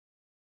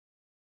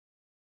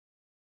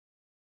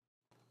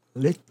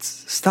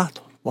Let's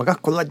start 我が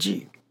子ラ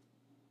ジ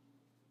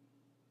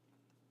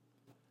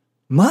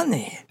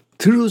Money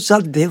through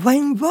the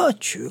divine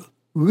virtue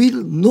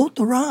will not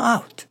run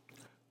out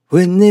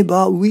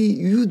whenever we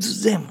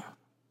use them.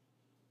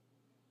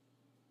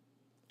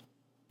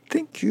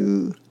 Thank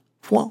you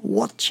for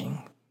watching.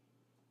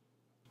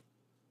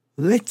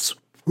 Let's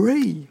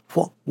pray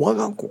for 我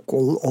が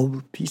心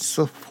of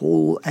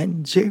peaceful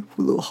and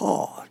joyful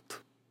heart.